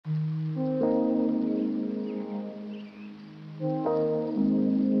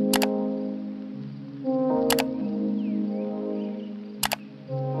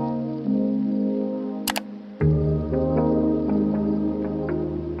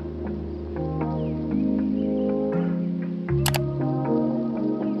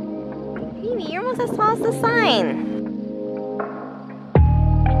almost as tall as the sign.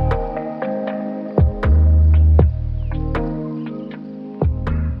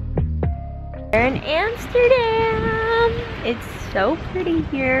 We're in Amsterdam. It's so pretty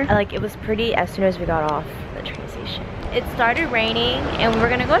here. It was pretty as soon as we got off the train station. It started raining and we were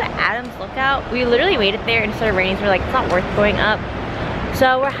gonna go to Adam's Lookout. We literally waited there and it started raining, so we're like, it's not worth going up.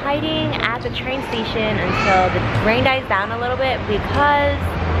 So we're hiding at the train station until the rain dies down a little bit because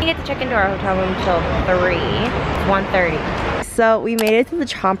we get to check into our hotel room till 3. It's 1:30. So we made it to the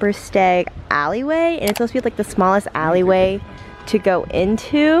Chomper Steg alleyway, and it's supposed to be like the smallest alleyway to go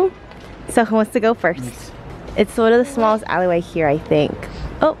into. So who wants to go first? It's sort of the smallest alleyway here, I think.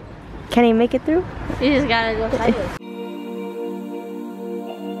 Oh, can he make it through? You just gotta go sideways.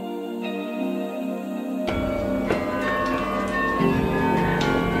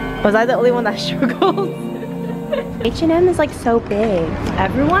 Was I the only one that struggled? H&M is like so big.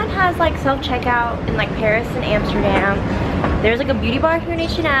 Everyone has like self-checkout in like Paris and Amsterdam. There's like a beauty bar here in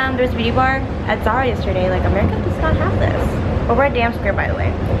H&M. There's a beauty bar at Zara yesterday. Like America does not have this. But we're at Dam Square, by the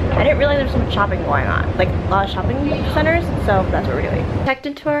way. I didn't realize there's some shopping going on. Like a lot of shopping centers. So that's what we're doing. Checked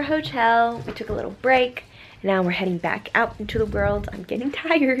into our hotel. We took a little break. Now we're heading back out into the world. I'm getting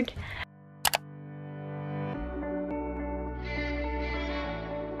tired.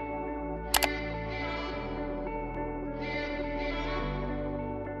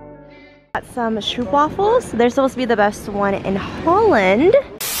 Got some stroopwafels. They're supposed to be the best one in Holland.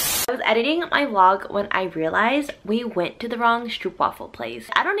 I was editing my vlog when I realized we went to the wrong stroopwafel place.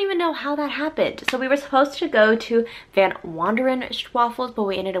 I don't even know how that happened. So we were supposed to go to Van Wanderen stroopwafels, but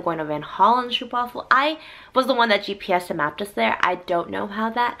we ended up going to Van Hollen stroopwafel. I was the one that GPS and mapped us there. I don't know how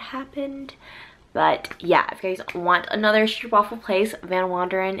that happened. But yeah, if you guys want another stroopwafel place, Van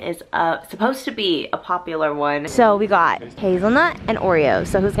Wanderen is supposed to be a popular one. So we got hazelnut and Oreo.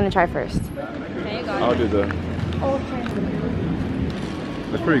 So who's gonna try first? I'll do the.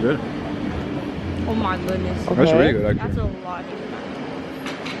 That's pretty good. Oh my goodness. Okay. That's really good, actually. That's a lot.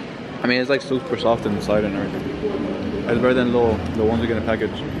 I mean, it's like super soft inside and everything. It's better than the ones you get in a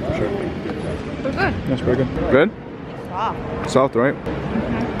package, for sure. They're good. That's pretty good. Good? Soft. Soft, right?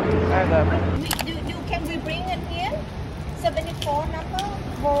 Can we bring it here? 74 number,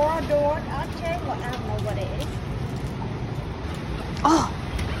 4 door archer, or I don't know what it is. Oh.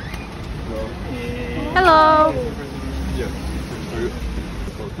 Hello. Yeah.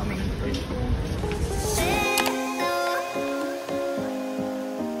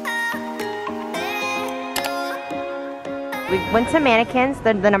 We went to Mannequins,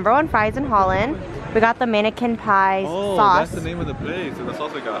 the #1 fries in Holland. We got the mannequin pie sauce. Oh, that's the name of the place, and the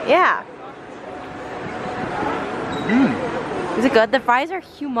sauce we got. Yeah. Mmm. Is it good? The fries are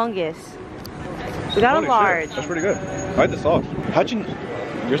humongous. We got a large. Shit. That's pretty good. I like the sauce.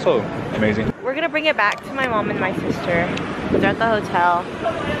 You're so amazing. We're gonna bring it back to my mom and my sister. They're at the hotel.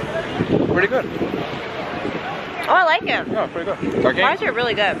 Pretty good. Oh, I like it. Yeah, pretty good. The fries are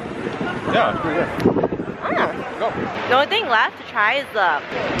really good. Yeah, it's pretty good. Oh. Go. The only thing left to try is the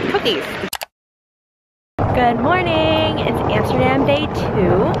cookies. Good morning. It's Amsterdam day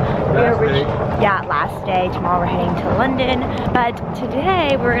 2. Last day. Tomorrow we're heading to London. But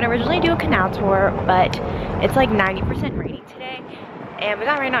today we were gonna originally do a canal tour, but it's like 90% raining today. And we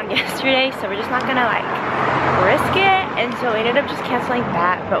got rain on yesterday, so we're just not gonna like risk it. And so we ended up just canceling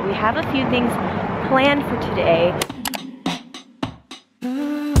that. But we have a few things planned for today.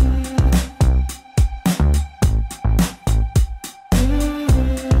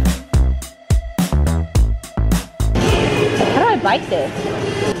 Like this.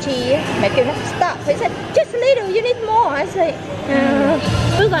 She make it stop. He said, just a little, you need more. I say,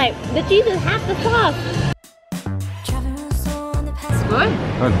 It was like, the cheese is half the sauce. Good.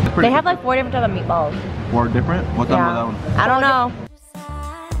 They have like 4 different types of meatballs. 4 different? What's Yeah. that one? I don't know.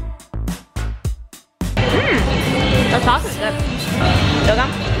 The sauce is good.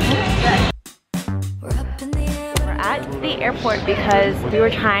 We're at the airport because we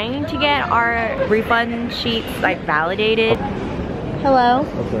were trying to get our refund sheets like validated. Hello.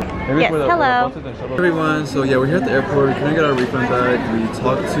 Okay. Yes, hello. Everyone, so yeah, we're here at the airport. We're trying to get our refund back. We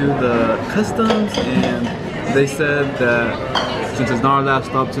talked to the customs and they said that since it's not our last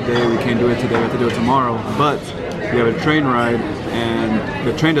stop today, we can't do it today, we have to do it tomorrow. But we have a train ride and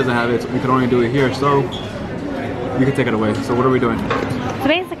the train doesn't have it, so we can only do it here, so we can take it away. So what are we doing? So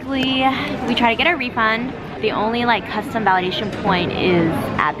basically, we try to get a refund. The only like custom validation point is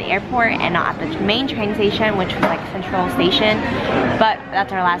at the airport and not at the main train station, which was like Central Station. But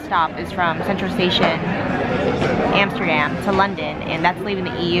that's our last stop, is from Central Station, Amsterdam to London, and that's leaving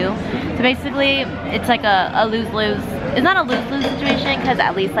the EU. So basically, it's like a lose-lose it's not a lose-lose situation because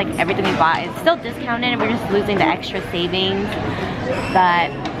at least like everything we bought is still discounted and we're just losing the extra savings.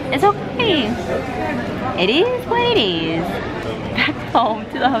 But it's okay. It is what it is. Back home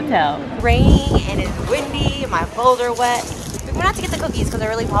to the hotel. It's raining and it's windy and my clothes are wet. We're gonna have to get the cookies because they're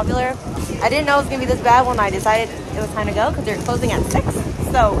really popular. I didn't know it was gonna be this bad when I decided it was time to go because they're closing at 6.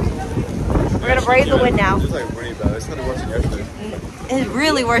 So we're gonna brave the wind now. It's like really bad. It's kind of worse than yesterday. It's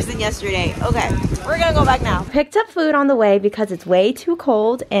really worse than yesterday. Okay, we're gonna go back now. Picked up food on the way because it's way too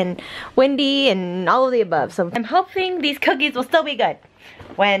cold and windy and all of the above. So I'm hoping these cookies will still be good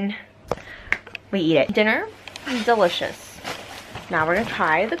when we eat it. Dinner is delicious. Now we're gonna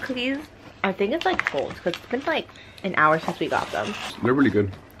try the cookies. I think it's like cold because it's been like an hour since we got them. They're really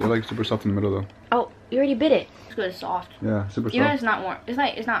good. They're like super soft in the middle though. Oh, you already bit it. It's good, it's soft. Yeah, super soft. Even it's not warm. It's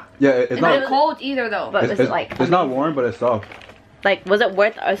not. Yeah, it's not cold either though. But was it like? It's not warm, but it's soft. Like, was it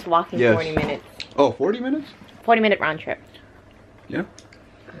worth us walking Yes. 40 minutes? Oh, 40 minutes? 40-minute round trip. Yeah.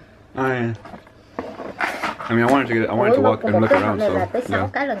 I mean, I wanted to walk and look around, so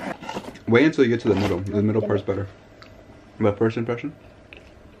yeah. Wait until you get to the middle. The middle part's better. But first impression?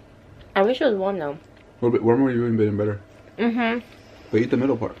 I wish it was warm though. A little bit warmer, you would have been better. Mm-hmm. But eat the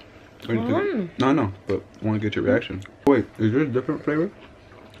middle part. No, but I want to get your reaction. Wait, is yours a different flavor?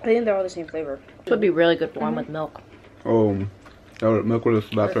 I think they're all the same flavor. This would be really good warm with milk. Oh, milk would have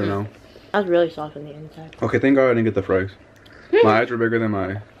slapped right now. That was really soft on the inside. Okay, thank God I didn't get the fries. My eyes were bigger than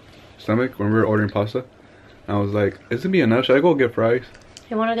my stomach when we were ordering pasta. I was like, is it be enough? Should I go get fries?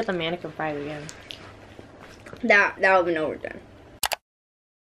 You want to get the mannequin fries again. That would be overdone.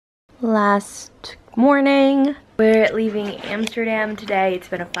 Last morning, we're leaving Amsterdam today. It's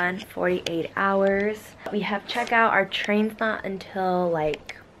been a fun 48 hours. We have checkout. Our train's not until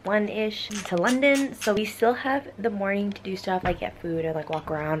like 1-ish to London, so we still have the morning to do stuff like get food or like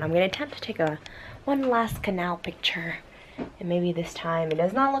walk around. I'm gonna attempt to take one last canal picture, and maybe this time it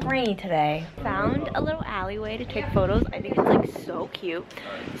does not look rainy today. Found a little alleyway to take photos. I think it's like so cute,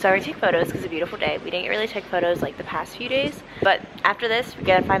 so I already take photos because it's a beautiful day. We didn't really take photos like the past few days, but after this we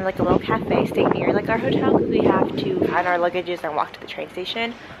gotta find like a little cafe, stay near like our hotel because we have to find our luggages and walk to the train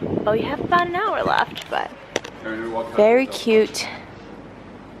station. But we have about an hour left. But very cute.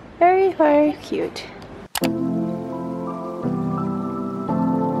 Very, very cute.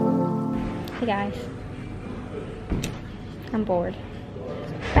 Hey guys. I'm bored.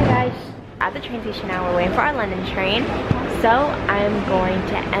 Bye guys. At the train station now, we're waiting for our London train. So I'm going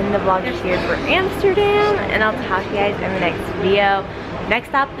to end the vlog just here for Amsterdam, and I'll talk to you guys in the next video. Next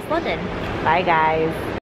stop is London. Bye guys.